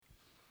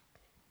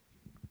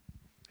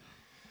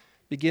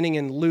beginning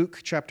in Luke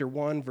chapter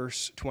 1,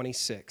 verse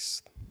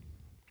 26.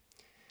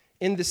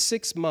 In the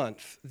 6th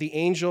month, the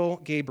angel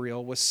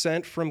Gabriel was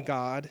sent from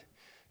God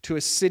to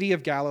a city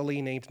of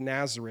Galilee named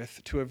Nazareth,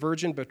 to a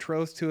virgin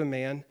betrothed to a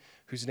man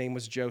whose name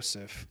was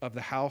Joseph, of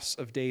the house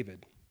of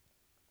David.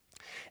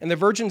 And the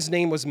virgin's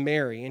name was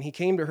Mary, and he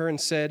came to her and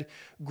said,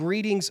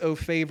 "Greetings, O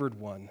favored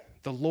one,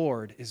 the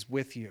Lord is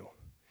with you."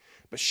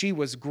 But she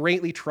was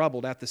greatly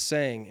troubled at the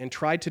saying, and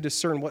tried to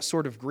discern what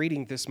sort of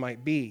greeting this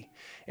might be.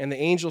 And the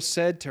angel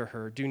said to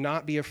her, "Do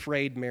not be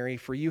afraid, Mary,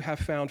 for you have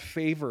found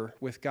favor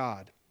with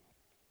God.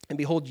 And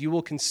behold, you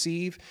will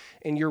conceive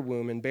in your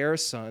womb and bear a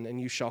son,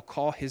 and you shall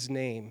call his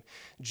name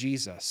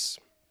Jesus.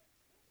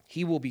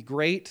 He will be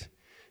great,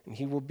 and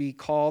he will be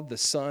called the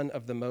Son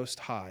of the Most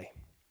High.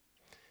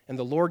 And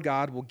the Lord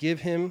God will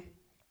give to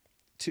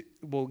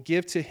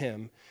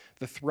him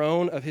the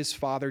throne of his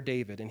father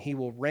David, and he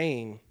will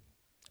reign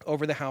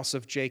over the house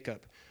of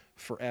Jacob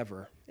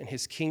forever, and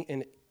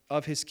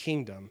of his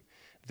kingdom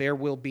there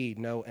will be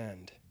no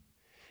end."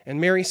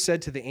 And Mary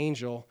said to the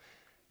angel,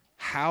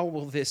 "How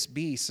will this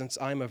be, since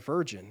I'm a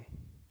virgin?"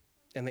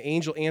 And the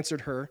angel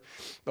answered her,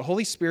 "The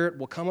Holy Spirit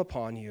will come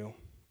upon you,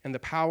 and the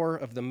power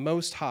of the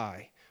Most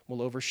High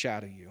will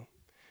overshadow you.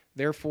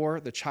 Therefore,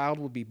 the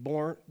child to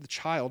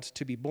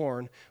be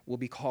born will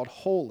be called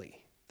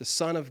Holy, the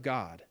Son of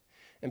God.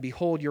 And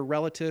behold, your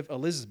relative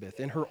Elizabeth,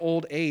 in her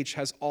old age,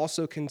 has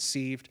also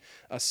conceived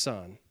a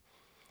son.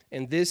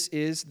 And this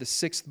is the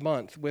 6th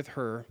month with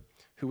her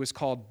who is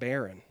called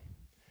barren.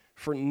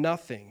 For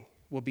nothing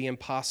will be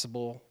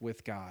impossible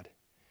with God."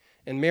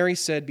 And Mary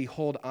said,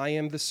 "Behold, I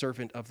am the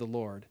servant of the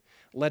Lord.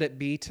 Let it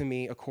be to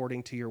me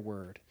according to your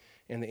word."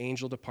 And the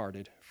angel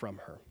departed from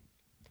her.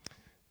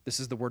 This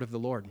is the word of the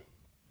Lord.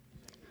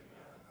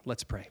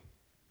 Let's pray.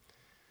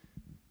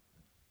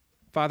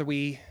 Father,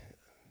 we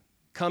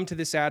come to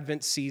this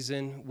Advent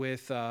season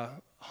with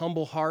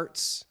humble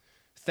hearts,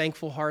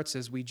 thankful hearts,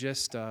 as we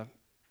just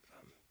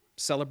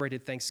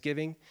celebrated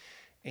Thanksgiving.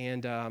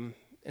 And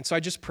so I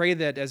just pray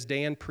that as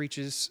Dan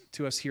preaches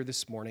to us here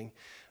this morning,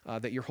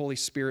 that your Holy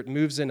Spirit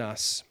moves in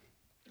us,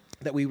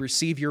 that we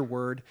receive your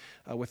word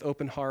with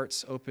open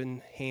hearts,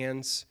 open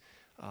hands,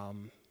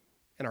 and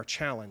are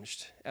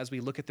challenged as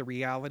we look at the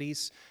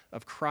realities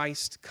of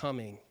Christ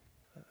coming,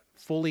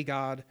 fully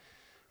God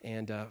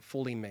and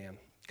fully man,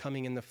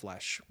 coming in the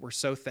flesh. We're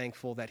so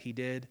thankful that he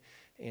did.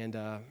 And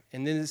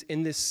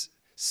in this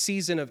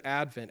season of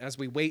Advent, as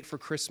we wait for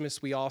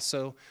Christmas, we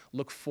also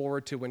look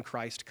forward to when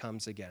Christ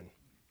comes again.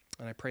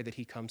 And I pray that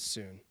he comes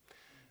soon.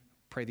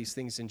 Pray these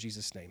things in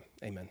Jesus' name.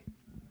 Amen.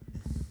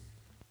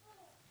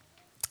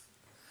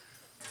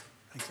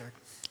 Thanks, Eric.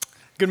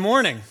 Good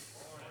morning.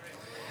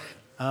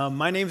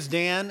 My name's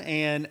Dan,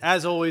 and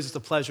as always, it's a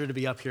pleasure to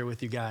be up here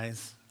with you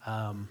guys.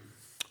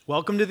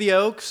 Welcome to the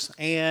Oaks,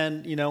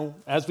 and,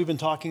 as we've been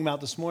talking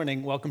about this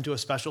morning, welcome to a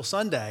special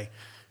Sunday.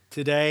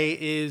 Today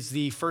is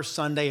the first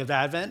Sunday of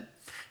Advent.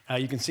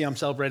 You can see I'm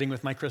celebrating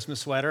with my Christmas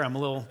sweater. I'm a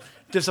little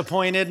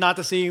disappointed not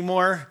to see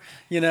more,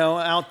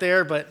 out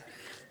there, but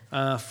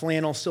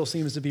flannel still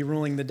seems to be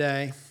ruling the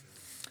day.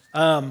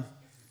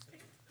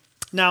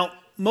 Now,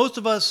 most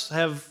of us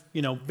have,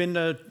 been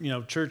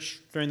to,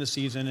 church during the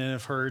season and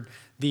have heard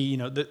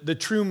the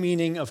true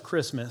meaning of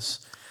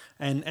Christmas.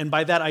 And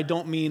by that, I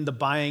don't mean the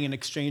buying and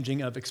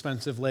exchanging of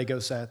expensive Lego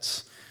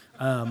sets.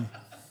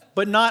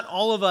 But not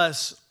all of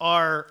us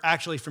are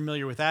actually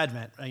familiar with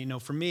Advent.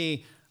 For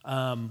me,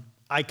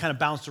 I kind of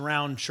bounced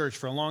around church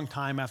for a long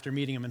time after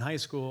meeting him in high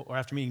school, or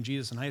after meeting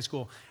Jesus in high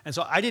school. And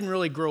so I didn't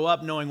really grow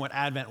up knowing what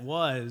Advent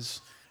was,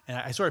 and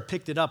I sort of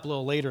picked it up a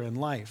little later in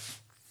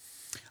life.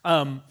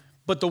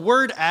 But the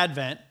word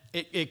Advent,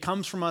 it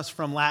comes from us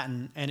from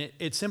Latin, and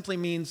it simply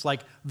means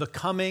like the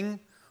coming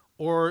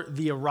or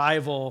the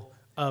arrival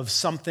of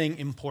something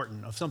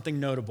important, of something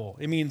notable.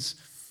 It means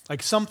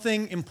like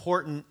something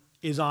important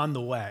is on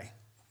the way.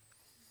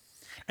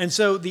 And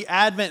so the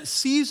Advent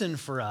season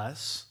for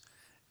us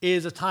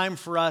is a time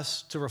for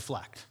us to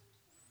reflect.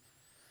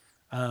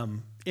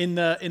 In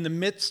the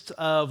midst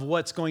of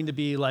what's going to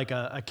be like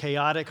a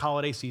chaotic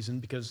holiday season,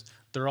 because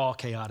they're all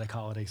chaotic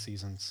holiday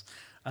seasons,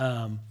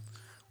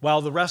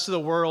 while the rest of the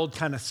world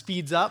kind of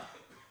speeds up,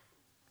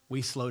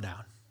 we slow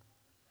down.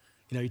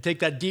 You take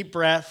that deep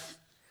breath,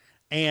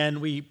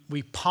 and we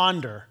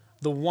ponder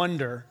the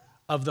wonder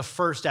of the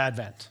first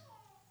Advent.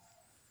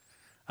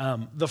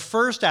 The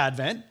first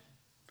Advent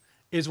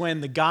is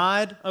when the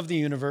God of the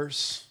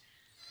universe,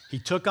 he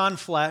took on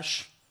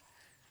flesh,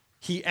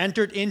 he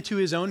entered into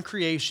his own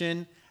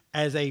creation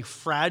as a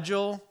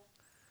fragile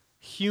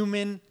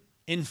human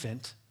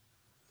infant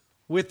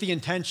with the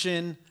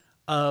intention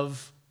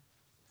of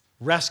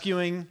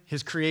rescuing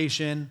his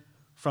creation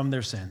from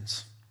their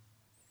sins.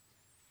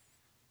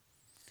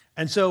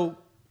 And so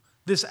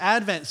this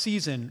Advent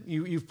season,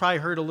 you've probably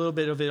heard a little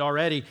bit of it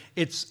already,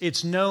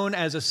 it's known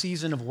as a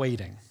season of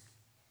waiting.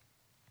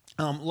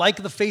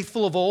 Like the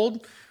faithful of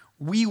old,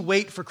 we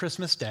wait for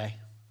Christmas Day.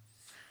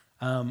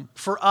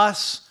 For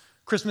us,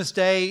 Christmas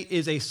Day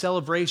is a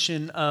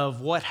celebration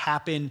of what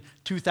happened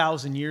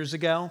 2,000 years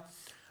ago.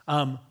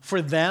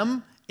 For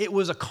them, it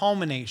was a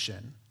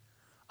culmination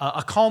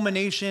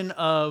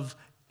of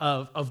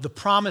the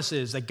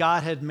promises that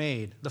God had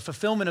made, the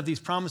fulfillment of these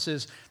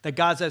promises that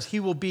God says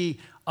he will be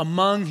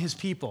among his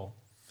people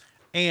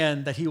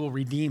and that he will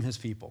redeem his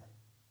people.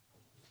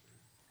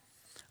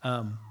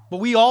 But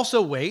we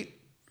also wait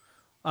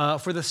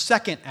for the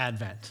second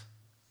advent.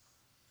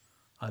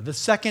 The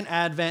second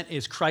advent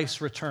is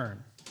Christ's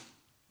return.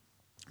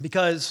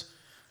 Because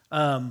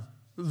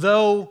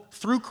though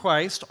through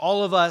Christ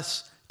all of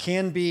us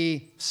can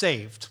be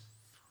saved,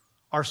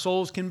 our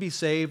souls can be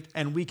saved,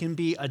 and we can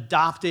be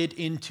adopted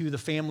into the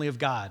family of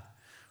God.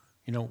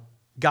 You know,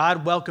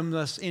 God welcomed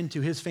us into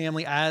his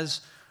family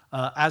as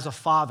a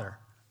father.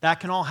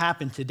 That can all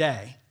happen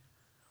today.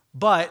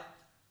 But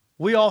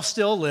we all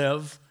still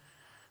live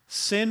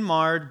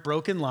sin-marred,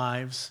 broken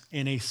lives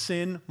in a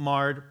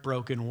sin-marred,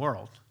 broken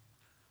world.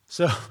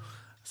 So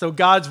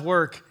God's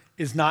work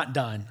is not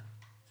done.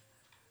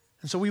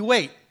 And so we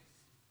wait.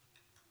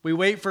 We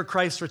wait for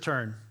Christ's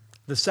return,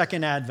 the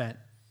second advent.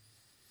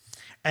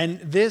 And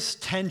this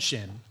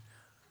tension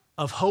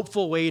of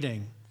hopeful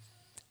waiting,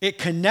 it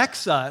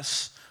connects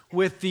us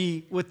with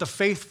the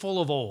faithful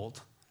of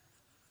old,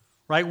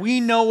 right? We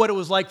know what it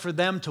was like for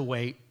them to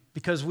wait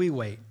because we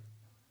wait.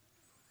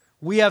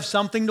 We have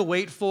something to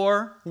wait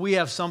for. We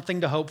have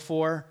something to hope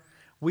for.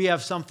 We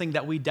have something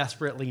that we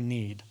desperately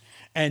need.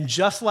 And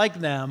just like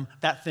them,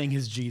 that thing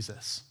is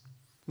Jesus.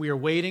 We are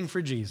waiting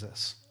for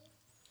Jesus.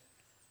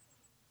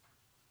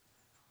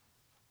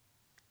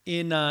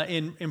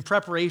 In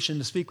preparation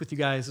to speak with you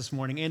guys this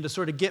morning and to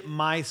sort of get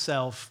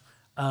myself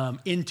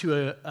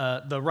into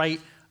the right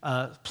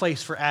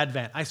place for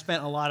Advent, I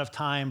spent a lot of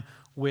time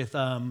with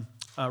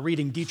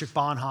reading Dietrich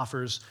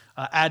Bonhoeffer's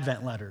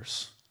Advent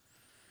letters.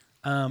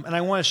 And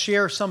I want to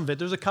share some of it.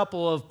 There's a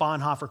couple of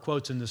Bonhoeffer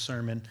quotes in this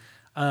sermon,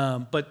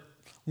 but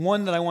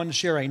one that I want to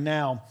share right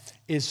now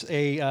is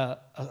a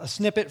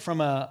snippet from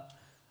a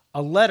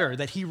letter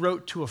that he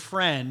wrote to a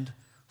friend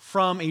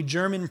from a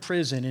German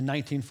prison in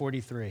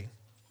 1943.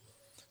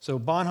 So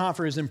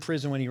Bonhoeffer is in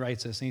prison when he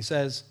writes this, and he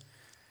says,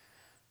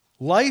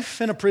 "Life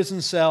in a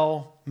prison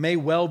cell may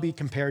well be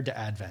compared to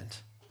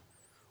Advent.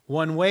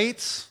 One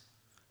waits,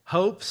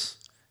 hopes,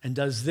 and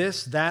does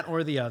this, that,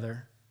 or the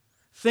other,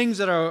 things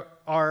that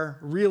are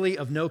really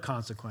of no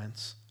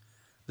consequence.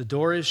 The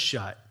door is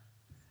shut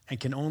and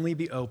can only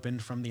be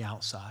opened from the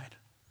outside."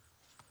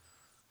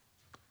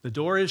 The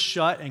door is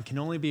shut and can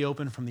only be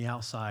opened from the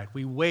outside.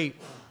 We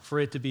wait for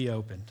it to be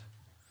opened.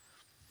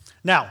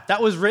 Now,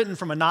 that was written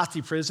from a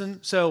Nazi prison,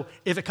 so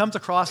if it comes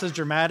across as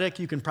dramatic,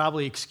 you can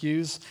probably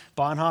excuse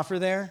Bonhoeffer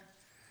there.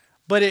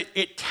 But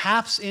it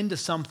taps into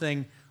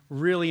something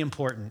really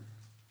important,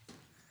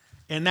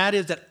 and that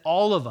is that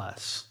all of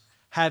us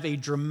have a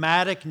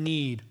dramatic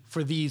need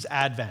for these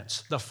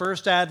Advents, the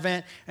first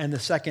Advent and the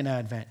second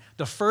Advent.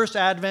 The first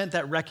Advent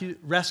that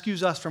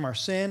rescues us from our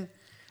sin,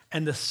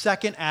 and the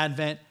second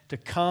Advent to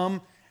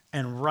come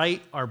and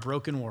right our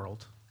broken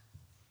world.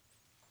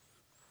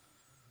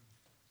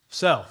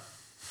 So,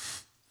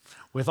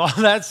 with all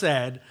that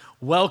said,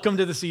 welcome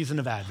to the season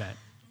of Advent.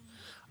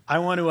 I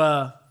want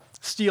to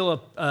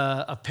steal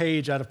a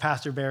page out of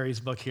Pastor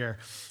Barry's book here,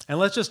 and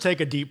let's just take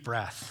a deep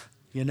breath,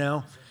 you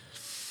know?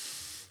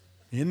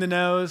 In the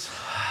nose,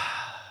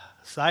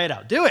 sigh it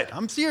out. Do it.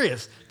 I'm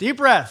serious. Deep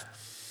breath.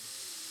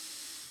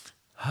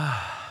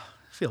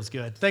 Feels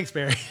good. Thanks,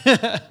 Barry.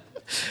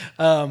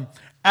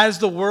 As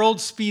the world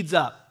speeds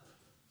up,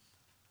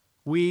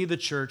 we, the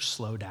church,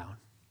 slow down.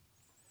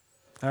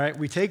 All right,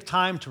 we take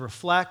time to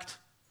reflect.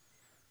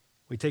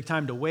 We take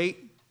time to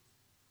wait.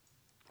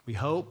 We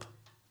hope.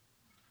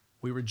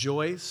 We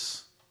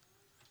rejoice.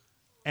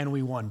 And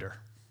we wonder.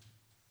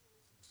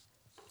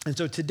 And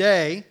so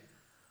today,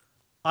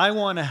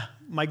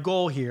 my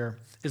goal here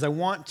is I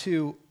want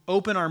to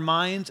open our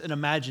minds and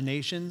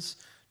imaginations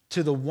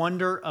to the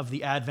wonder of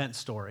the Advent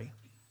story.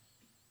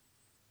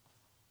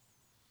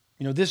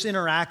 You know, this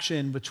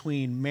interaction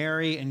between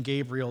Mary and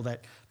Gabriel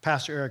that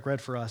Pastor Eric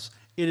read for us,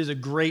 it is a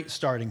great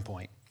starting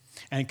point.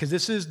 And because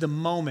this is the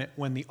moment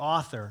when the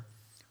author,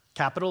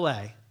 capital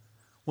A,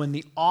 when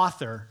the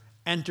author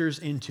enters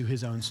into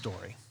his own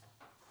story.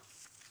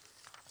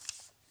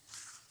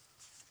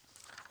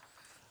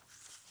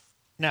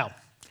 Now,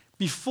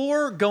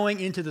 before going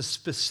into the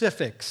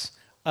specifics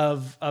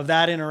of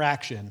that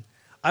interaction,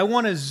 I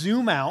want to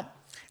zoom out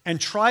and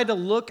try to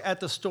look at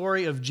the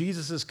story of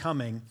Jesus'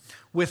 coming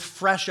with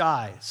fresh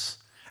eyes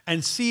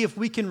and see if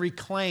we can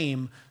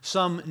reclaim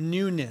some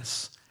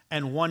newness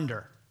and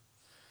wonder.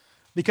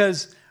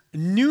 Because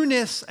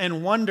newness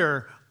and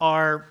wonder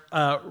are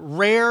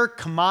rare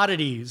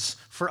commodities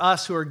for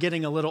us who are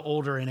getting a little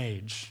older in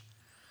age.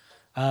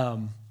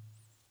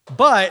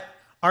 But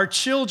our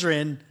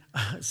children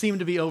seem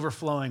to be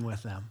overflowing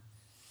with them.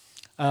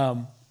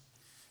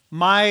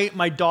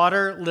 My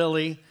daughter,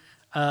 Lily,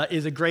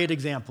 is a great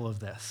example of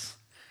this.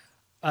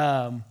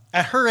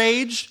 At her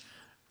age,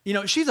 you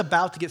know, she's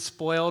about to get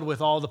spoiled with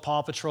all the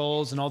Paw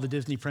Patrols and all the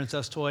Disney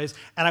princess toys.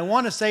 And I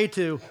want to say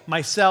to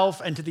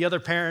myself and to the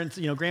other parents,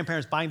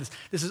 grandparents buying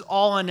this is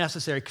all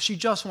unnecessary because she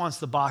just wants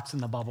the box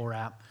and the bubble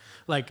wrap.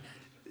 Like,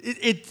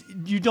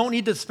 you don't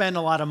need to spend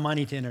a lot of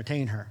money to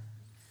entertain her.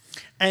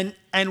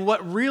 And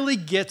what really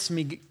gets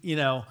me,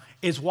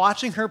 is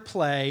watching her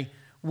play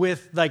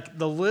with like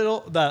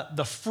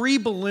the free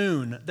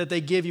balloon that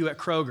they give you at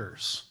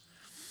Kroger's.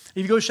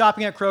 If you go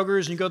shopping at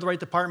Kroger's and you go to the right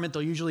department,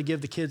 they'll usually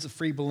give the kids a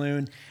free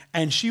balloon,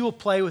 and she will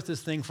play with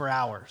this thing for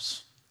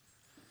hours.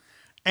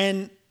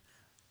 And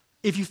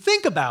if you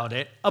think about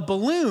it, a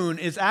balloon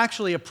is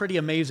actually a pretty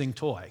amazing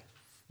toy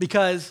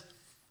because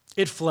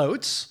it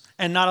floats,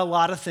 and not a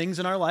lot of things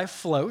in our life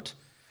float.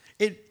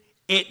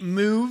 It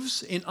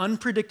moves in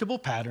unpredictable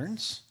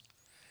patterns.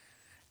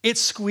 It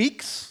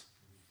squeaks.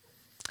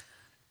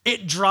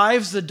 It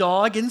drives the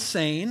dog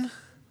insane.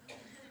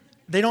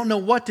 They don't know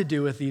what to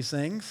do with these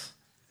things.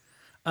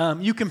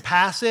 You can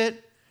pass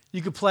it.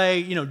 You can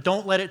play,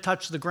 don't let it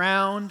touch the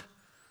ground.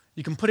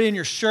 You can put it in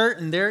your shirt,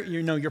 and there,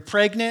 you're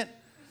pregnant.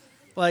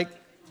 Like,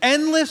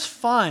 endless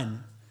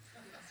fun.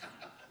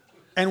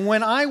 And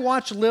when I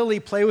watch Lily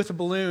play with a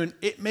balloon,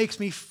 it makes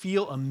me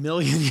feel a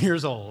million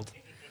years old.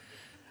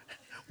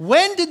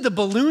 When did the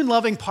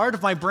balloon-loving part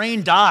of my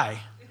brain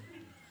die?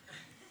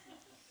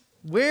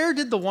 Where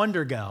did the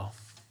wonder go?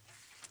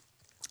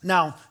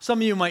 Now, some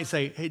of you might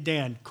say, hey,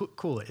 Dan,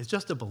 cool it. It's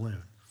just a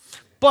balloon.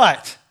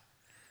 But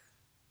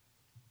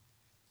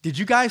did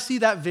you guys see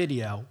that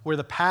video where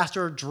the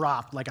pastor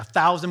dropped like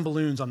 1,000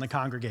 balloons on the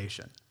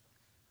congregation?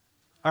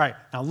 All right,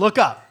 now look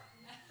up.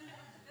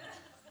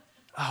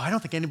 Oh, I don't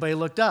think anybody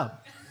looked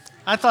up.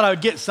 I thought I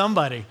would get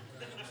somebody.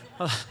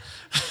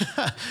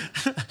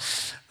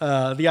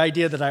 The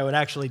idea that I would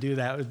actually do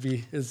that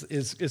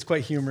is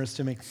quite humorous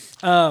to me.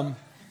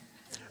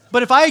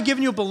 But if I had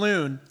given you a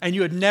balloon and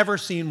you had never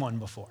seen one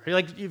before,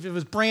 like if it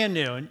was brand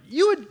new, and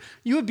you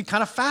would be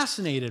kind of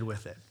fascinated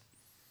with it.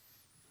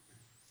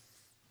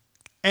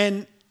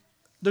 And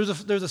there's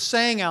a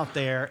saying out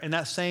there, and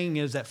that saying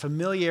is that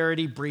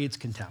familiarity breeds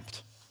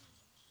contempt.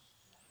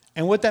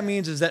 And what that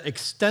means is that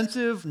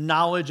extensive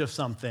knowledge of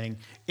something,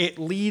 it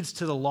leads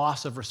to the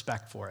loss of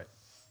respect for it.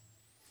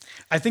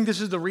 I think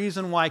this is the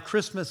reason why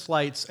Christmas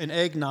lights and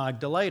eggnog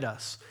delight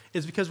us,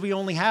 is because we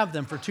only have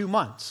them for 2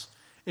 months.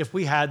 If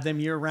we had them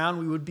year-round,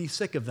 we would be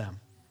sick of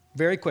them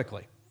very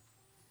quickly.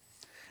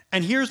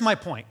 And here's my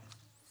point.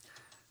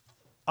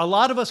 A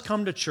lot of us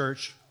come to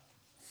church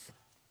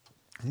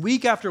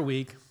week after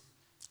week,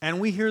 and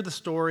we hear the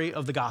story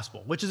of the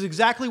gospel, which is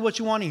exactly what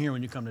you want to hear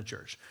when you come to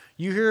church.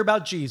 You hear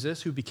about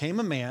Jesus, who became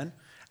a man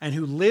and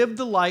who lived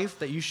the life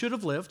that you should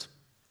have lived,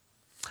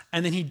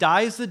 and then he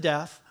dies the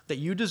death that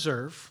you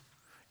deserve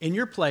in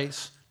your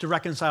place to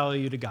reconcile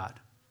you to God.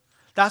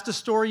 That's the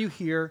story you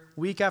hear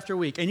week after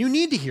week. And you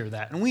need to hear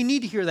that. And we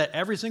need to hear that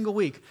every single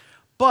week.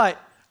 But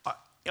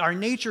our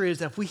nature is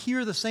that if we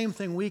hear the same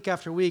thing week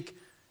after week,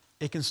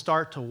 it can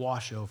start to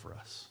wash over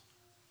us.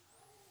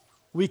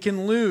 We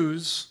can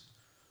lose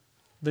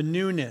the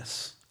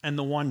newness and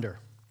the wonder.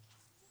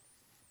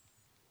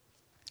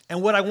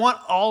 And what I want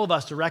all of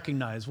us to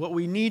recognize, what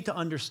we need to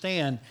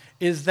understand,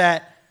 is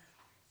that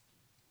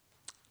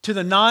to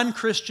the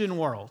non-Christian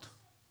world,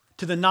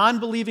 to the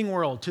non-believing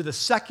world, to the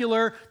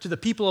secular, to the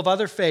people of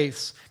other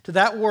faiths, to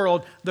that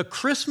world, the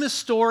Christmas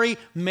story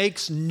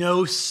makes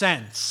no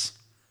sense.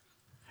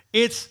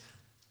 It's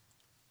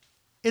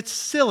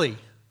silly.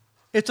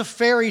 It's a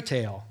fairy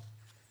tale.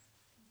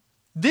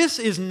 This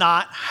is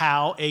not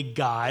how a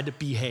God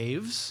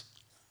behaves.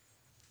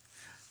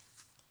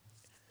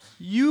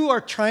 You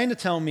are trying to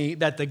tell me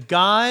that the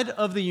God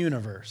of the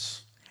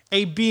universe,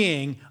 a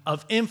being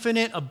of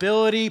infinite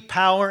ability,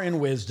 power,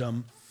 and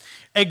wisdom,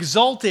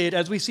 exalted,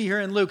 as we see here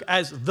in Luke,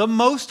 as the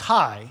Most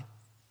High,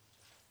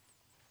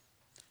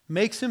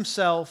 makes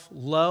himself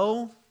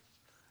low,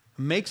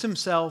 makes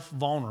himself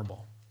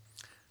vulnerable.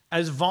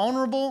 As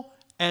vulnerable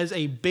as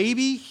a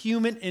baby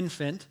human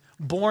infant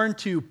born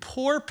to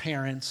poor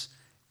parents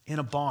in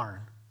a barn.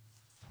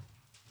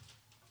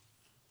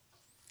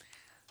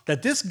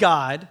 That this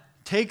God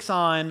takes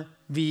on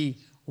the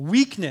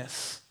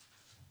weakness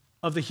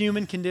of the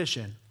human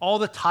condition, all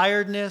the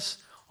tiredness,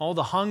 all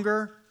the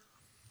hunger,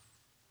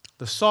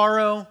 the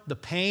sorrow, the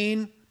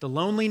pain, the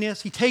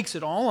loneliness, he takes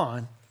it all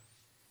on.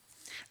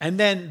 And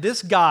then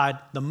this God,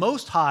 the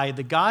Most High,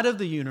 the God of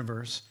the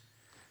universe,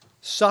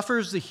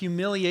 suffers the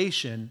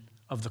humiliation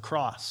of the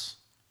cross,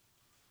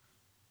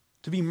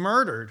 to be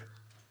murdered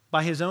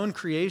by his own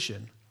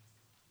creation.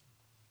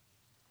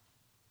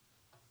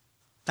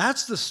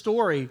 That's the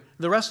story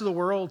the rest of the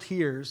world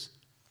hears.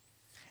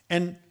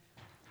 And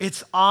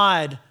it's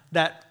odd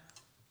that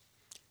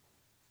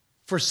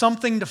for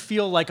something to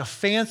feel like a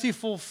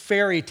fanciful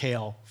fairy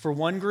tale for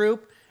one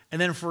group,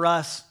 and then for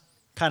us,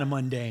 kind of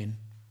mundane,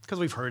 because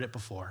we've heard it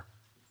before.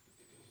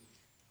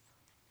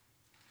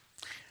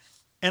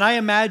 And I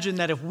imagine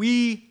that if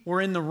we were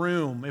in the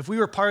room, if we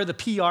were part of the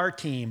PR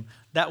team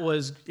that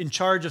was in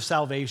charge of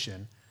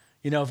salvation,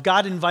 if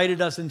God invited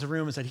us into the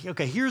room and said,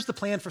 okay, here's the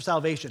plan for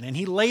salvation, and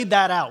he laid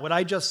that out, what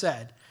I just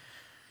said,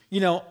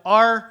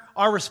 our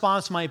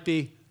response might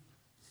be,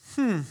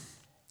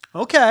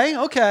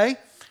 okay.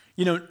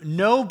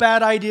 No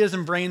bad ideas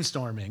in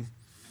brainstorming.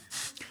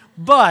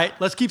 But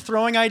let's keep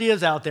throwing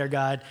ideas out there,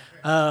 God,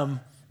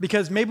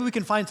 because maybe we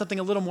can find something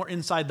a little more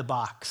inside the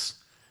box.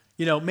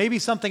 Maybe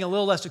something a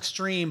little less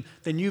extreme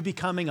than you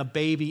becoming a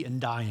baby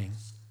and dying.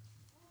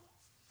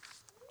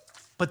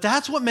 But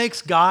that's what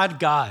makes God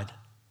God.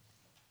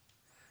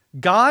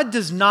 God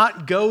does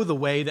not go the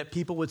way that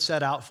people would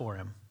set out for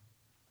him.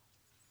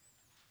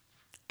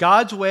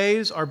 God's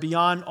ways are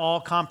beyond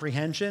all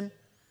comprehension,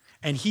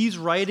 and he's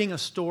writing a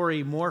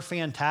story more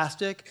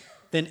fantastic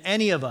than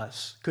any of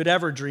us could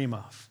ever dream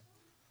of.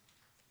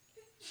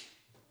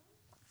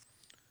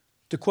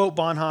 To quote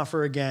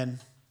Bonhoeffer again,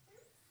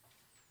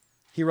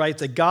 he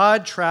writes that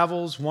God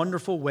travels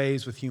wonderful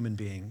ways with human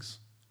beings,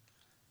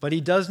 but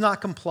he does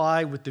not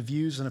comply with the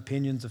views and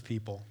opinions of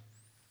people.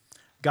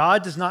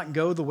 God does not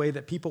go the way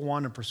that people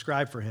want to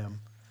prescribe for him.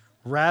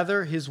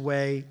 Rather, his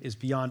way is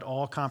beyond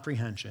all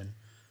comprehension,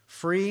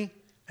 free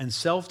and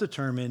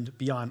self-determined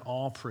beyond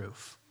all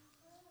proof.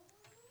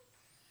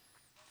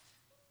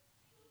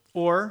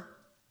 Or,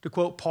 to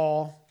quote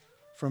Paul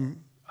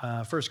from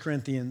 1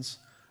 Corinthians,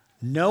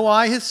 no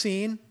eye has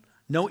seen,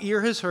 no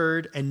ear has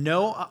heard, and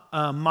no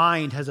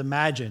mind has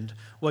imagined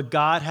what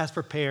God has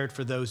prepared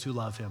for those who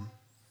love him.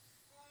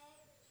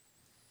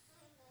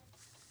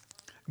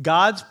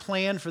 God's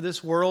plan for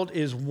this world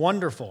is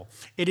wonderful.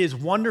 It is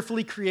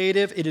wonderfully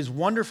creative. It is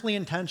wonderfully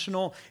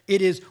intentional.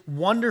 It is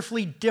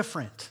wonderfully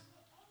different.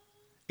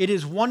 It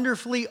is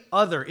wonderfully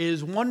other. It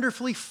is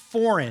wonderfully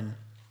foreign.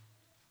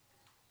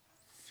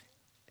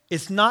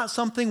 It's not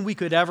something we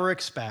could ever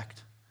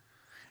expect.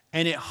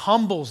 And it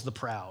humbles the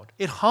proud.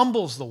 It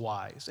humbles the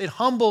wise. It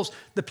humbles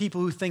the people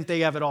who think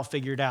they have it all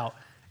figured out.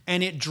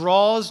 And it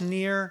draws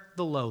near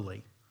the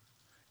lowly.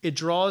 It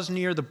draws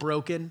near the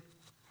broken.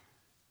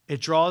 It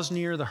draws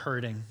near the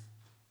hurting.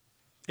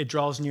 It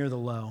draws near the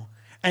low.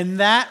 And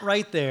that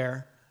right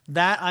there,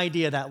 that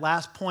idea, that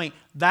last point,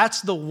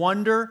 that's the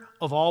wonder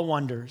of all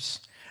wonders.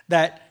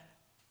 That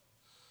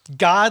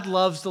God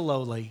loves the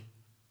lowly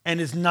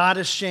and is not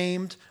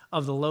ashamed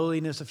of the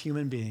lowliness of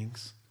human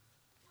beings.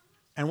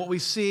 And what we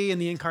see in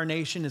the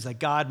incarnation is that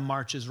God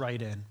marches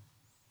right in.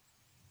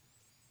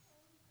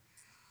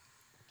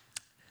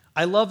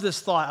 I love this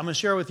thought. I'm going to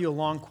share with you a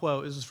long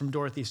quote. This is from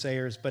Dorothy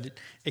Sayers, but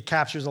it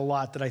captures a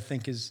lot that I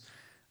think is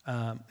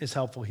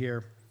helpful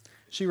here.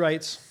 She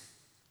writes,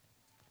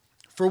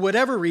 for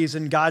whatever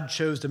reason, God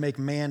chose to make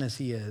man as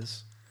he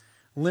is,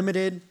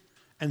 limited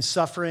and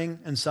suffering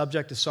and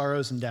subject to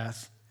sorrows and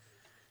death.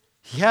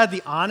 He had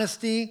the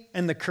honesty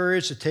and the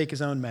courage to take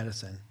his own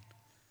medicine.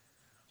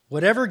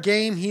 Whatever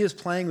game he is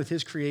playing with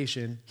his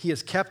creation, he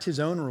has kept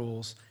his own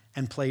rules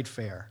and played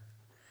fair.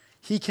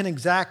 He can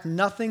exact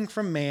nothing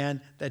from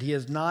man that he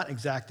has not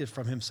exacted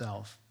from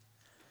himself.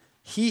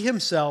 He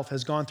himself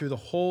has gone through the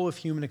whole of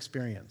human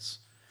experience,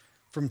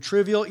 from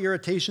trivial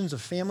irritations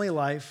of family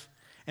life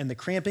and the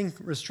cramping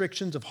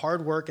restrictions of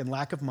hard work and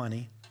lack of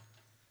money,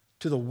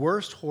 to the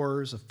worst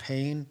horrors of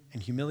pain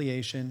and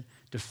humiliation,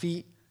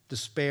 defeat,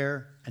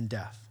 despair, and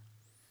death.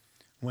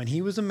 When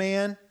he was a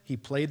man, he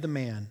played the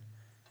man.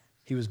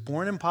 He was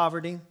born in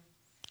poverty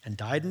and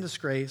died in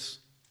disgrace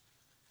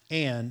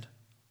and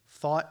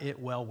thought it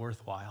well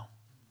worthwhile.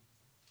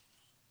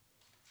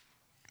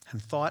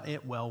 And thought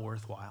it well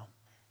worthwhile.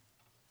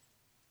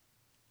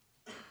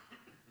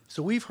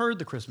 So we've heard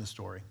the Christmas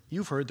story.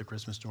 You've heard the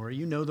Christmas story.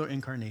 You know the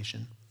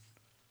incarnation.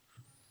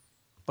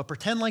 But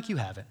pretend like you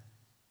haven't.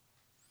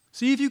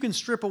 See if you can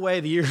strip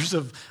away the years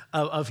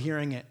of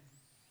hearing it.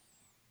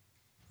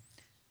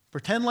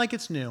 Pretend like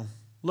it's new.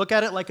 Look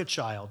at it like a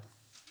child.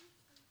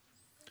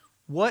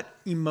 What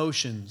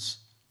emotions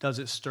does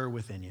it stir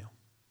within you?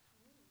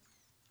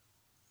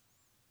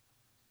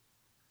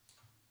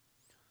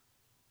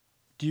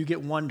 Do you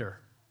get wonder?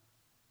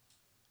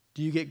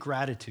 Do you get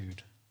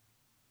gratitude?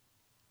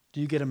 Do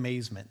you get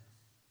amazement?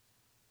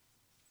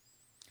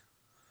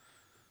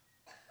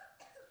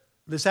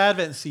 This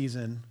Advent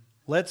season,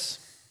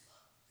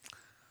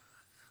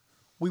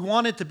 we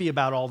want it to be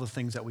about all the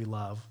things that we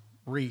love,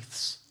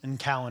 wreaths and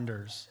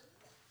calendars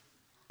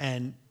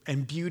and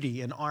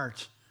beauty and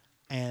art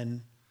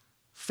and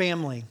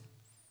family.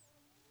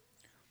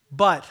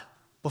 But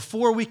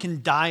before we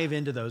can dive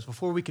into those,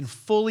 before we can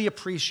fully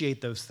appreciate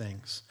those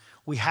things,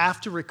 we have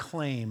to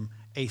reclaim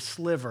a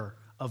sliver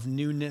of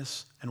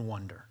newness and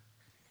wonder.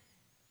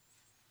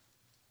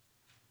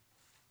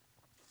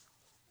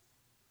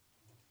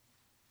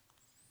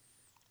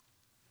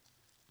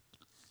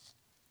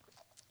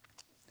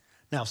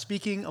 Now,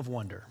 speaking of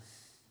wonder,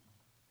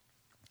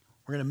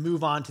 we're going to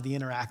move on to the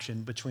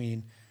interaction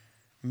between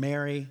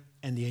Mary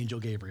and the angel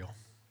Gabriel.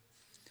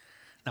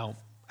 Now,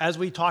 as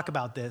we talk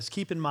about this,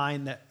 keep in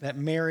mind that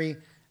Mary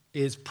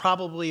is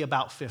probably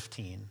about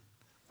 15,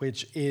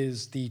 which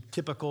is the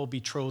typical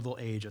betrothal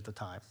age at the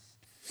time.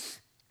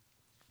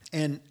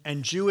 And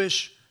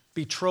Jewish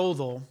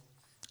betrothal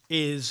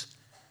is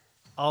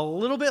a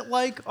little bit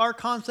like our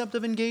concept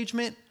of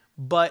engagement,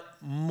 but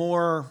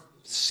more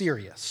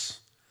serious.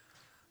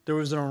 There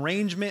was an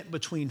arrangement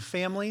between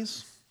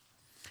families.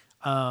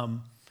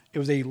 It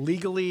was a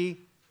legally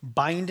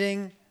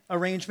binding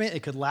arrangement.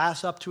 It could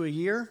last up to a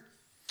year,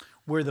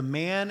 where the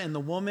man and the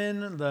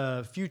woman,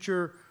 the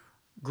future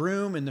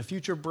groom and the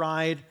future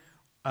bride,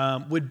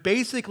 would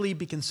basically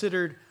be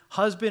considered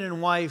husband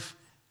and wife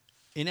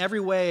in every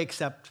way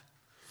except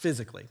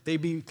physically.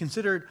 They'd be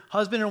considered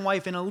husband and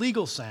wife in a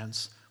legal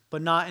sense,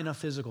 but not in a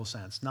physical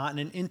sense, not in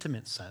an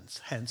intimate sense,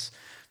 hence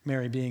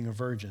Mary being a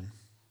virgin.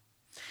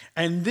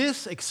 And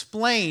this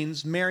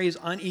explains Mary's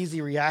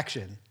uneasy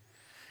reaction.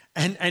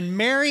 And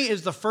Mary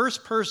is the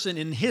first person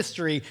in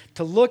history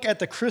to look at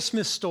the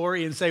Christmas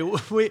story and say,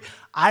 wait,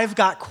 I've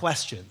got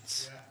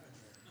questions.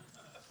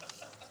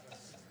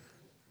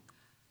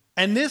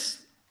 And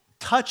this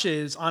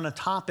touches on a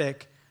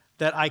topic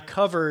that I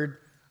covered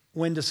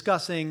when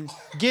discussing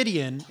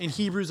Gideon in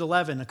Hebrews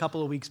 11 a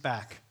couple of weeks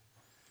back.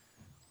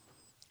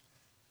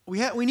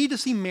 We need to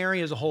see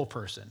Mary as a whole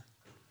person,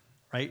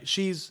 right?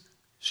 She's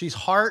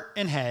heart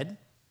and head.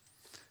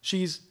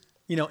 She's,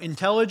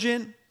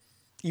 intelligent,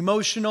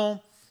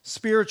 emotional,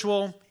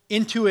 spiritual,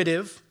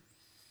 intuitive.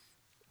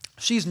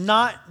 She's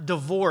not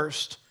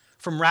divorced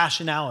from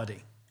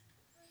rationality.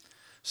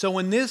 So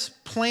when this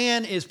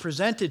plan is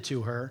presented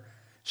to her,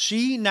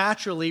 she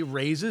naturally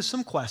raises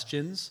some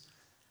questions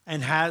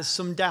and has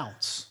some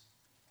doubts.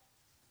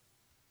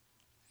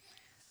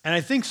 And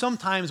I think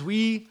sometimes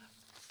we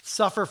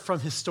suffer from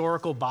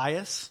historical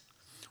bias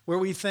where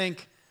we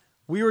think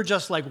we were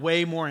just like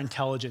way more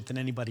intelligent than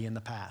anybody in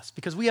the past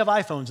because we have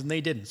iPhones and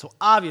they didn't. So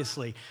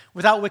obviously,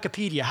 without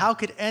Wikipedia, how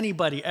could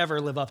anybody ever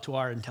live up to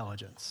our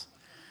intelligence?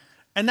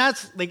 And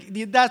that's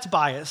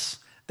bias.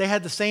 They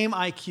had the same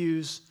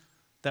IQs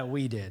that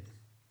we did.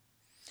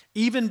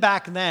 Even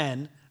back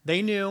then,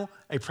 they knew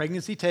a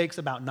pregnancy takes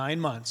about 9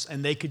 months,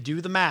 and they could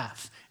do the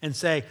math and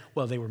say,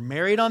 well, they were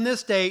married on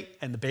this date,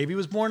 and the baby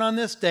was born on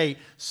this date,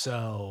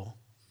 so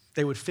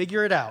they would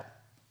figure it out.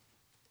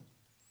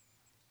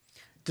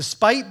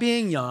 Despite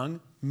being young,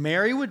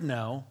 Mary would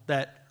know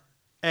that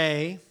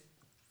A,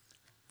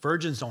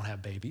 virgins don't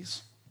have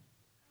babies.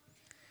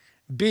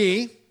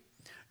 B,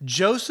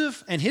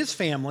 Joseph and his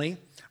family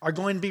are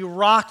going to be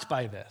rocked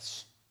by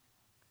this.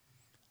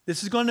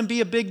 This is going to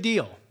be a big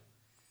deal.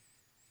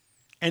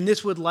 And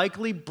this would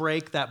likely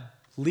break that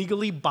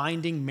legally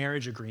binding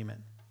marriage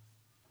agreement.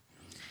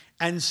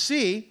 And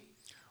C,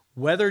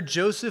 whether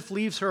Joseph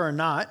leaves her or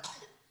not,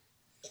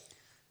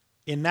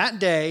 in that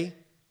day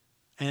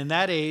and in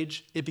that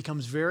age, it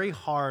becomes very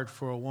hard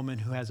for a woman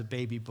who has a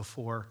baby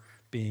before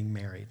being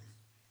married.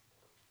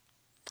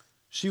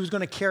 She was going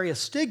to carry a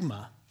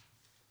stigma,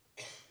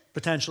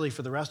 potentially,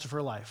 for the rest of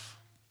her life.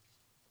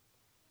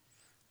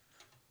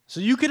 So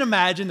you can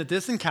imagine that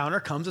this encounter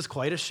comes as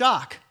quite a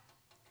shock.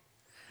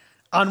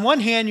 On one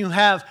hand, you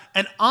have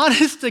an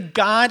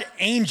honest-to-God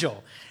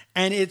angel,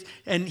 and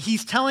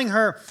he's telling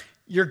her,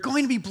 you're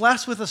going to be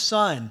blessed with a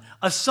son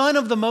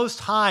of the Most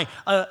High,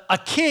 a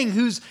king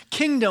whose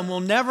kingdom will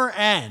never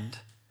end.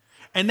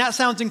 And that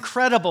sounds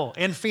incredible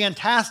and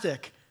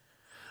fantastic.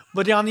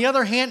 But on the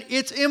other hand,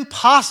 it's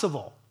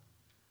impossible.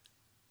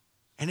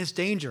 And it's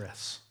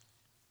dangerous.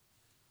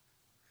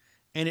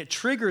 And it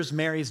triggers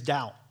Mary's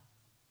doubt.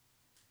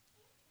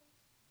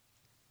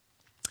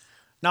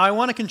 Now, I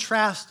want to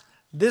contrast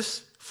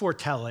this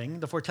foretelling,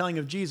 the foretelling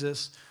of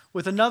Jesus,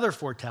 with another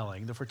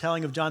foretelling, the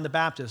foretelling of John the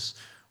Baptist,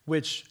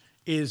 which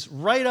is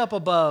right up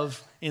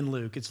above in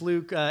Luke. It's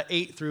Luke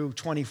 8 through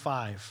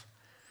 25.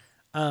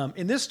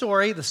 In this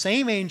story, the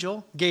same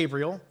angel,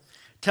 Gabriel,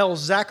 tells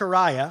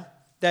Zechariah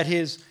that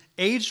his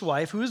aged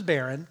wife, who is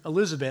barren,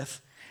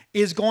 Elizabeth,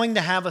 is going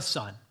to have a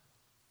son.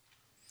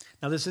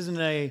 Now, this isn't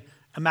an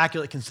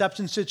immaculate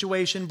conception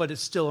situation, but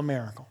it's still a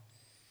miracle.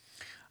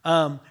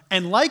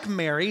 And like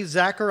Mary,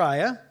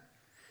 Zechariah,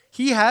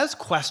 he has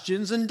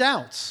questions and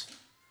doubts.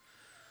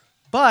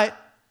 But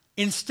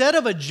instead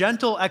of a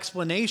gentle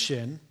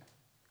explanation,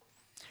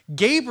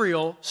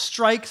 Gabriel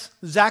strikes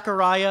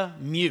Zechariah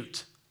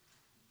mute.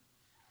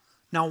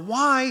 Now,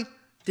 why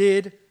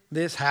did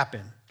this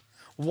happen?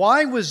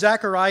 Why was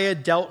Zechariah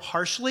dealt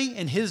harshly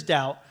in his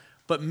doubt,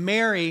 but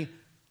Mary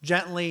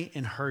gently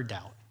in her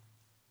doubt?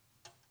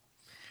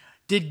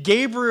 Did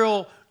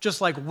Gabriel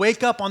just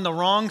wake up on the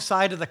wrong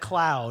side of the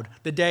cloud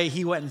the day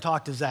he went and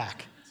talked to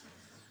Zach?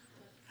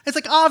 It's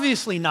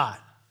obviously not.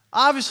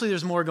 Obviously,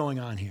 there's more going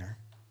on here.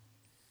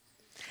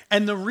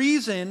 And the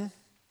reason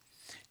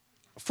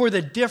for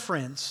the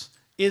difference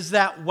is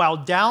that while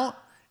doubt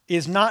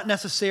is not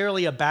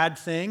necessarily a bad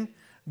thing,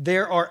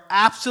 there are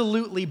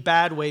absolutely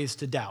bad ways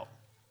to doubt.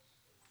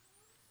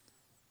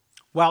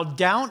 While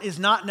doubt is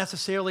not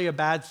necessarily a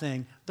bad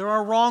thing, there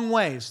are wrong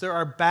ways. There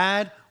are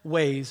bad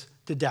ways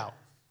to doubt.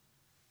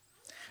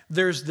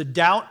 There's the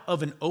doubt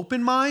of an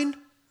open mind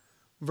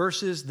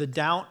versus the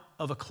doubt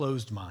of a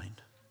closed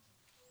mind.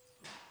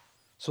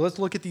 So let's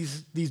look at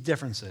these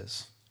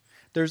differences.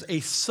 There's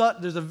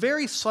a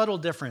very subtle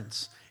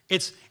difference.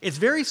 It's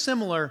very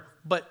similar,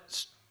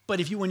 but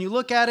when you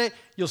look at it,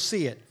 you'll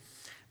see it.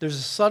 There's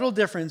a subtle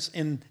difference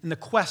in the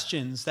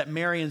questions that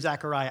Mary and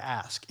Zechariah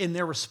ask in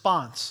their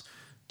response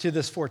to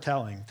this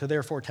foretelling, to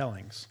their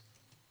foretellings.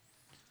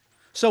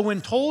 So when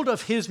told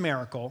of his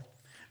miracle,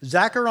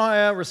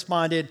 Zechariah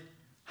responded,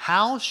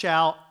 "How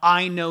shall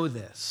I know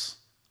this?"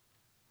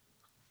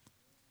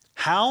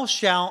 How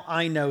shall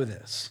I know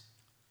this?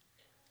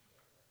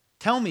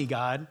 Tell me,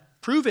 God,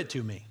 prove it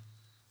to me.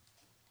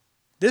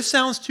 This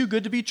sounds too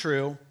good to be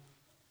true.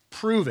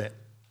 Prove it.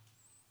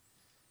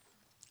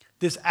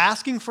 This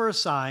asking for a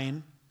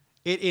sign,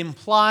 it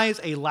implies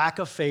a lack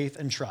of faith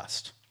and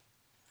trust.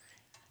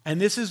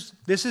 And this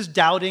is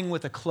doubting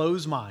with a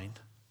closed mind.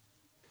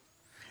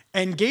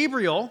 And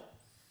Gabriel,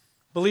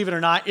 believe it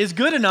or not, is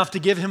good enough to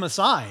give him a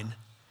sign.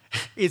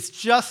 It's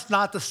just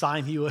not the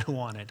sign he would have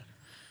wanted.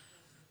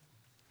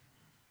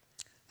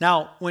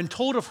 Now, when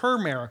told of her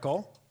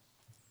miracle,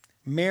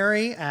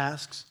 Mary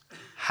asks,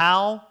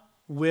 how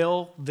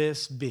will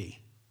this be?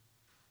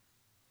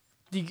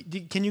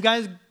 Can you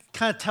guys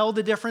kind of tell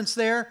the difference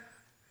there?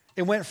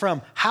 It went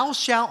from, how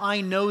shall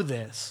I know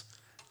this,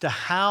 to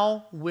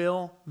how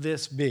will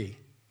this be?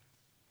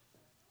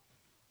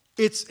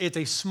 It's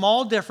a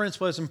small difference,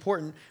 but it's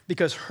important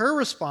because her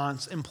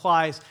response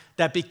implies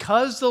that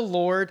because the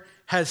Lord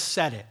has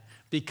said it,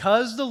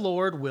 because the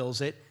Lord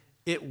wills it,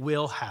 it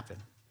will happen.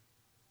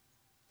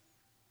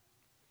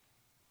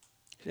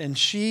 And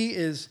she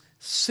is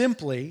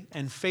simply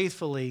and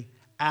faithfully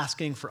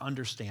asking for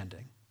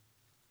understanding.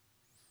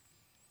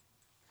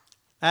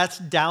 That's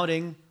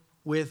doubting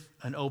with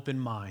an open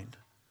mind.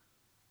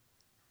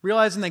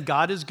 Realizing that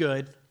God is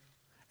good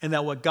and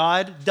that what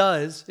God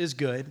does is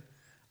good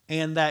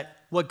and that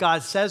what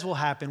God says will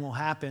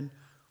happen,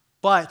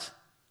 but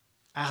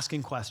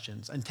asking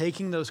questions and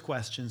taking those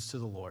questions to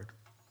the Lord.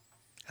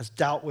 That's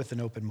doubt with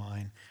an open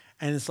mind.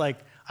 And it's like,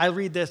 I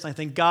read this and I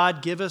think,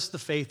 God, give us the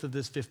faith of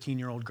this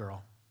 15-year-old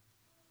girl.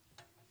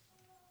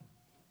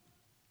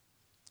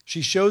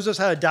 She shows us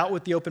how to doubt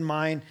with the open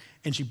mind,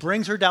 and she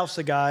brings her doubts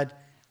to God,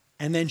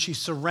 and then she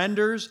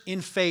surrenders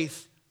in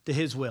faith to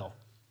his will.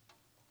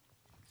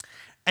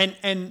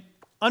 And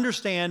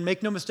understand,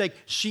 make no mistake,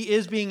 she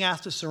is being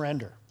asked to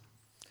surrender.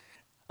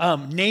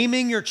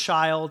 Naming your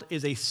child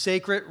is a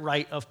sacred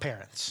right of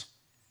parents.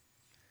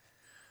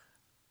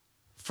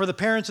 For the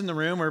parents in the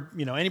room, or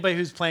anybody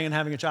who's planning on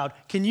having a child,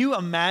 can you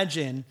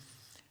imagine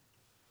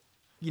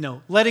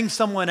letting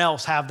someone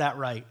else have that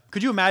right?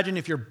 Could you imagine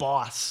if your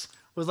boss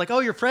was like, oh,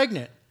 you're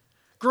pregnant.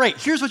 Great,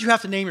 here's what you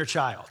have to name your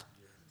child.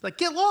 Like,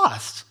 get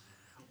lost.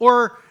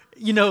 Or,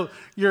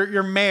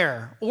 your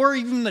mayor, or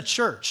even the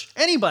church,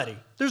 anybody.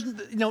 There's,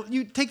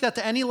 you take that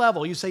to any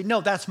level. You say,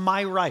 no, that's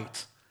my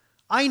right.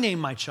 I name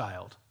my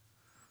child,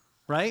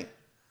 right?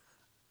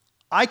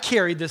 I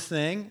carried this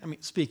thing. I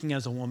mean, speaking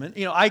as a woman,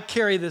 I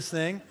carry this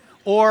thing.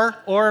 Or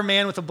a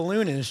man with a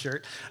balloon in his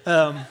shirt.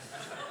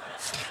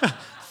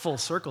 Full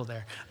circle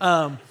there.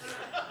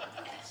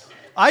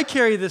 I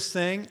carry this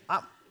thing.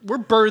 We're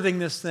birthing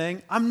this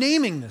thing. I'm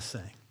naming this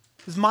thing.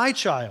 It's my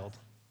child.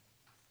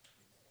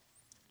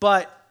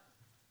 But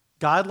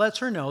God lets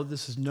her know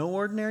this is no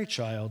ordinary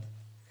child,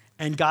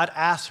 and God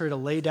asks her to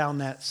lay down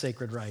that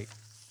sacred right.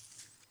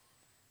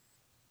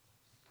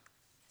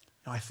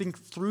 Now, I think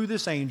through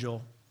this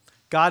angel,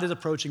 God is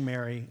approaching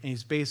Mary, and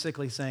he's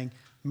basically saying,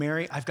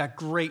 Mary, I've got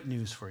great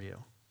news for you.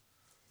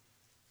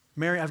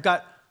 Mary, I've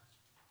got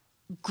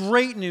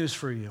great news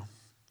for you,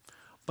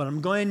 but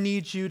I'm going to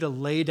need you to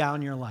lay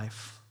down your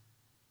life.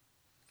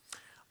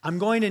 I'm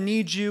going to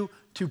need you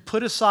to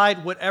put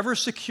aside whatever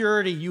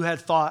security you had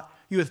thought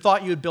you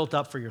had built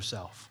up for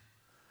yourself.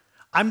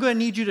 I'm going to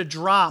need you to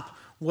drop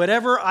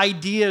whatever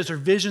ideas or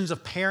visions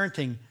of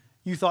parenting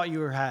you thought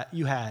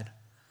you had.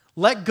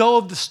 Let go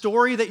of the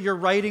story that you're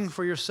writing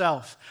for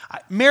yourself.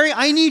 Mary,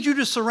 I need you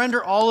to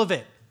surrender all of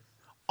it.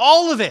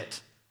 All of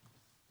it.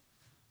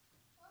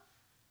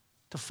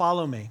 To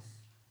follow me.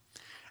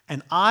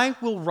 And I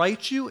will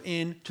write you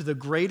into the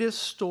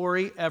greatest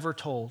story ever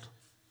told.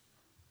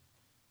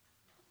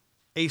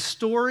 A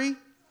story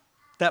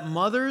that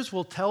mothers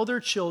will tell their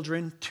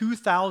children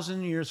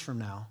 2,000 years from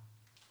now.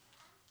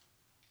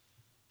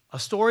 A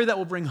story that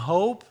will bring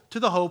hope to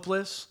the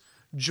hopeless,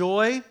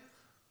 joy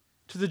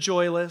to the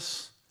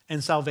joyless,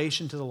 and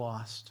salvation to the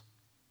lost.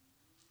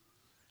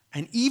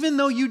 And even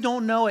though you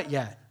don't know it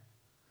yet,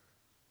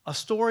 a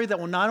story that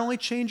will not only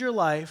change your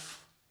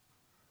life,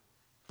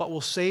 but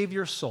will save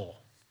your soul.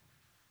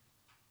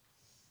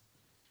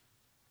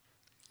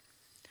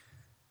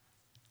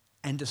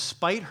 And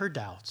despite her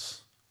doubts,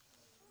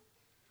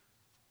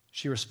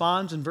 she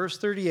responds in verse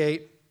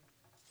 38,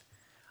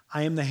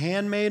 I am the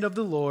handmaid of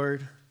the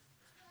Lord.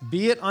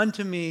 Be it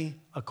unto me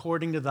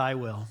according to thy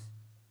will.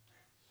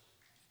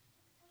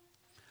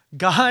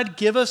 God,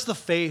 give us the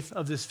faith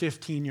of this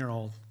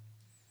 15-year-old.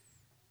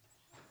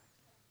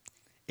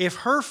 If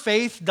her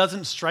faith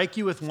doesn't strike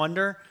you with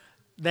wonder,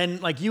 then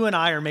you and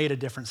I are made of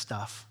different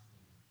stuff.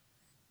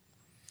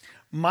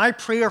 My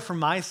prayer for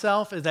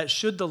myself is that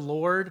should the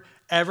Lord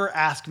ever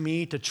ask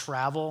me to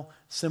travel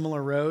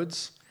similar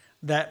roads,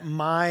 that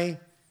my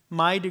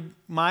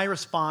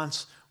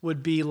response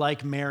would be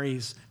like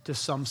Mary's to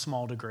some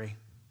small degree.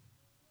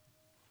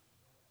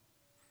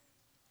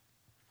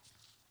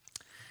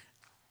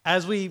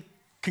 As we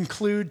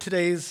conclude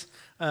today's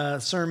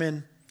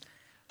sermon,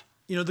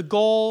 the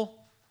goal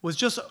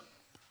was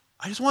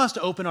I just want us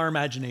to open our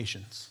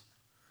imaginations.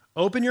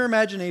 Open your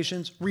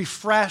imaginations,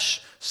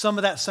 refresh some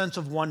of that sense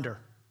of wonder.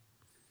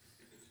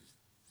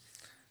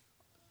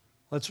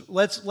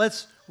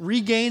 Let's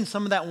regain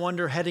some of that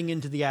wonder heading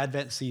into the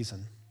Advent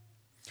season.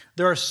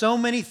 There are so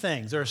many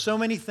things,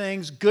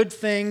 good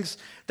things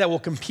that will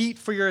compete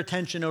for your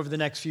attention over the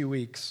next few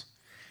weeks.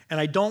 And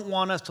I don't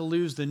want us to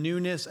lose the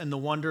newness and the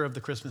wonder of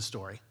the Christmas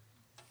story.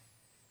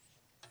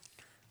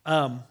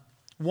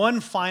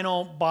 One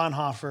final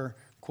Bonhoeffer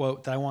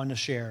quote that I wanted to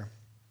share.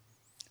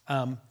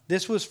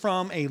 This was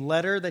from a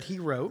letter that he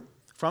wrote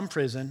from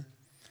prison.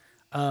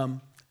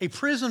 A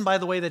prison, by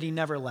the way, that he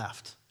never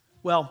left.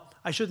 Well,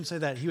 I shouldn't say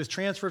that. He was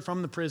transferred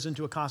from the prison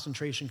to a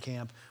concentration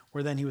camp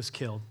where then he was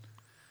killed.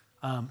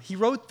 He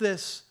wrote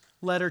this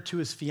letter to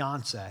his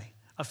fiancée,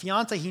 a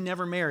fiancée he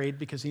never married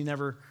because he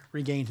never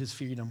regained his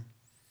freedom.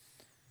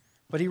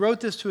 But he wrote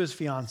this to his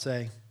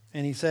fiancée,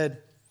 and he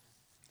said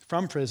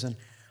from prison,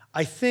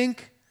 "I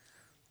think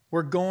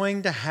we're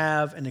going to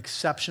have an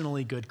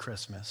exceptionally good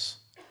Christmas.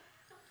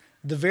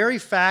 The very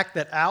fact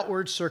that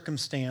outward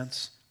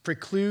circumstance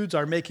precludes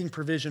our making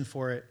provision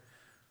for it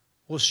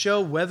will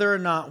show whether or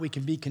not we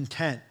can be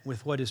content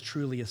with what is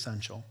truly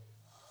essential.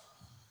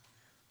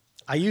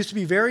 I used to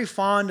be very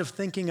fond of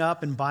thinking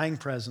up and buying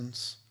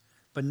presents,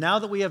 but now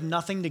that we have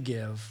nothing to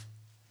give,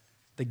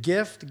 the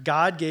gift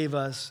God gave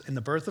us in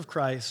the birth of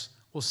Christ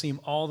will seem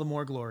all the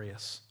more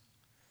glorious.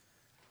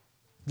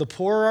 The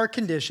poorer our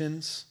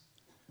conditions,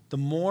 the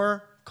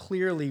more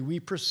clearly we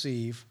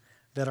perceive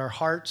that our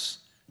hearts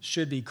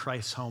should be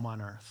Christ's home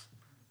on earth."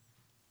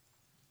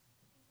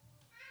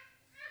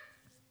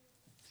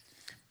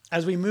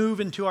 As we move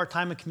into our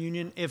time of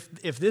communion,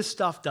 if this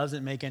stuff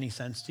doesn't make any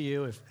sense to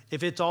you,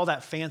 if it's all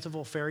that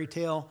fanciful fairy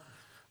tale,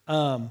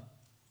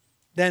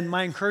 then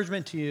my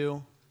encouragement to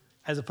you,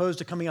 as opposed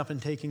to coming up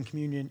and taking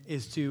communion,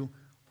 is to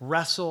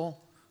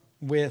wrestle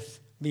with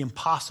the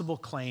impossible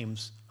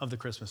claims of the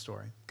Christmas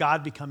story.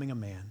 God becoming a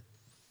man.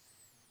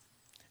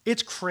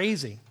 It's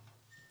crazy.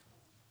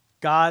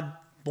 God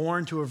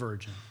born to a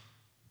virgin.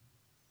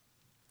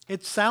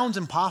 It sounds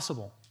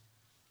impossible.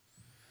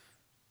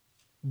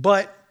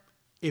 But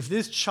if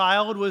this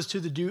child was to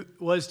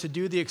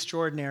do the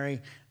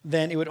extraordinary,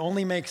 then it would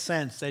only make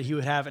sense that he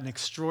would have an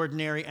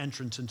extraordinary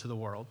entrance into the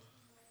world.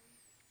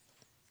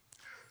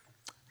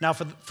 Now,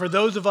 for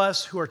those of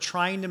us who are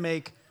trying to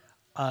make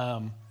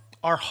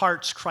our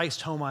hearts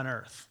Christ home on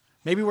earth,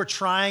 maybe we're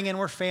trying and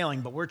we're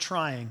failing, but we're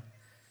trying.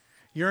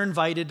 You're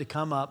invited to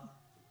come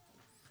up,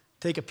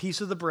 take a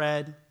piece of the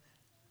bread,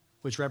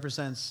 which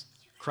represents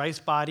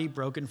Christ's body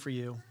broken for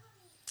you,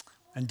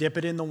 and dip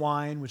it in the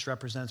wine, which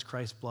represents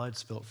Christ's blood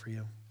spilt for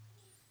you.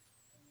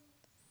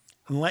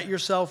 And let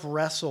yourself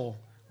wrestle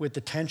with the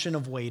tension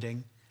of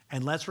waiting,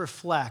 and let's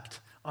reflect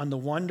on the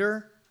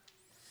wonder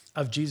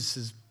of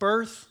Jesus'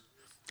 birth,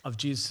 of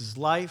Jesus'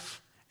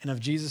 life, and of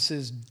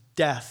Jesus'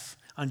 death,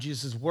 on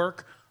Jesus'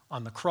 work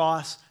on the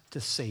cross to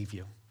save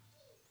you.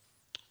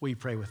 Will you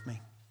pray with me?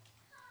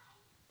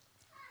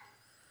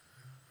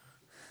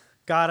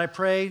 God, I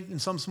pray in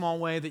some small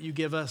way that you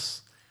give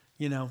us,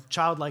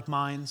 childlike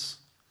minds,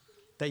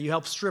 that you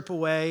help strip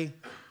away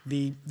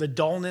the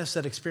dullness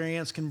that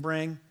experience can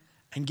bring,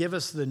 and give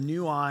us the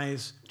new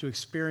eyes to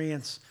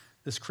experience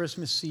this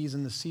Christmas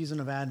season, the season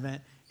of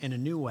Advent, in a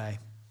new way.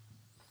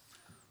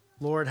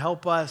 Lord,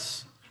 help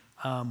us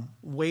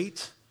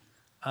wait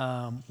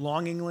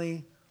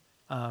longingly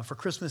for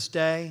Christmas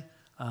Day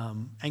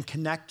and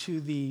connect to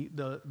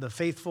the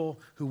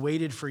faithful who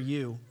waited for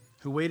you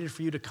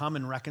to come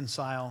and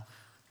reconcile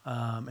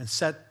and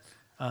set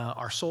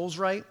our souls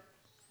right.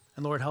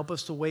 And Lord, help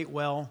us to wait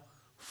well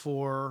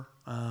for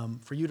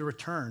you to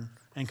return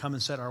and come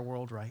and set our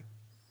world right.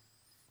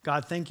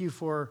 God, thank you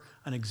for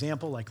an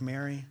example like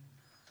Mary.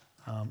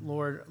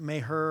 Lord, may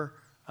her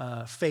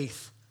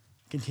faith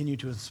continue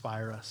to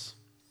inspire us.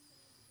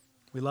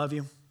 We love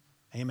you.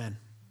 Amen.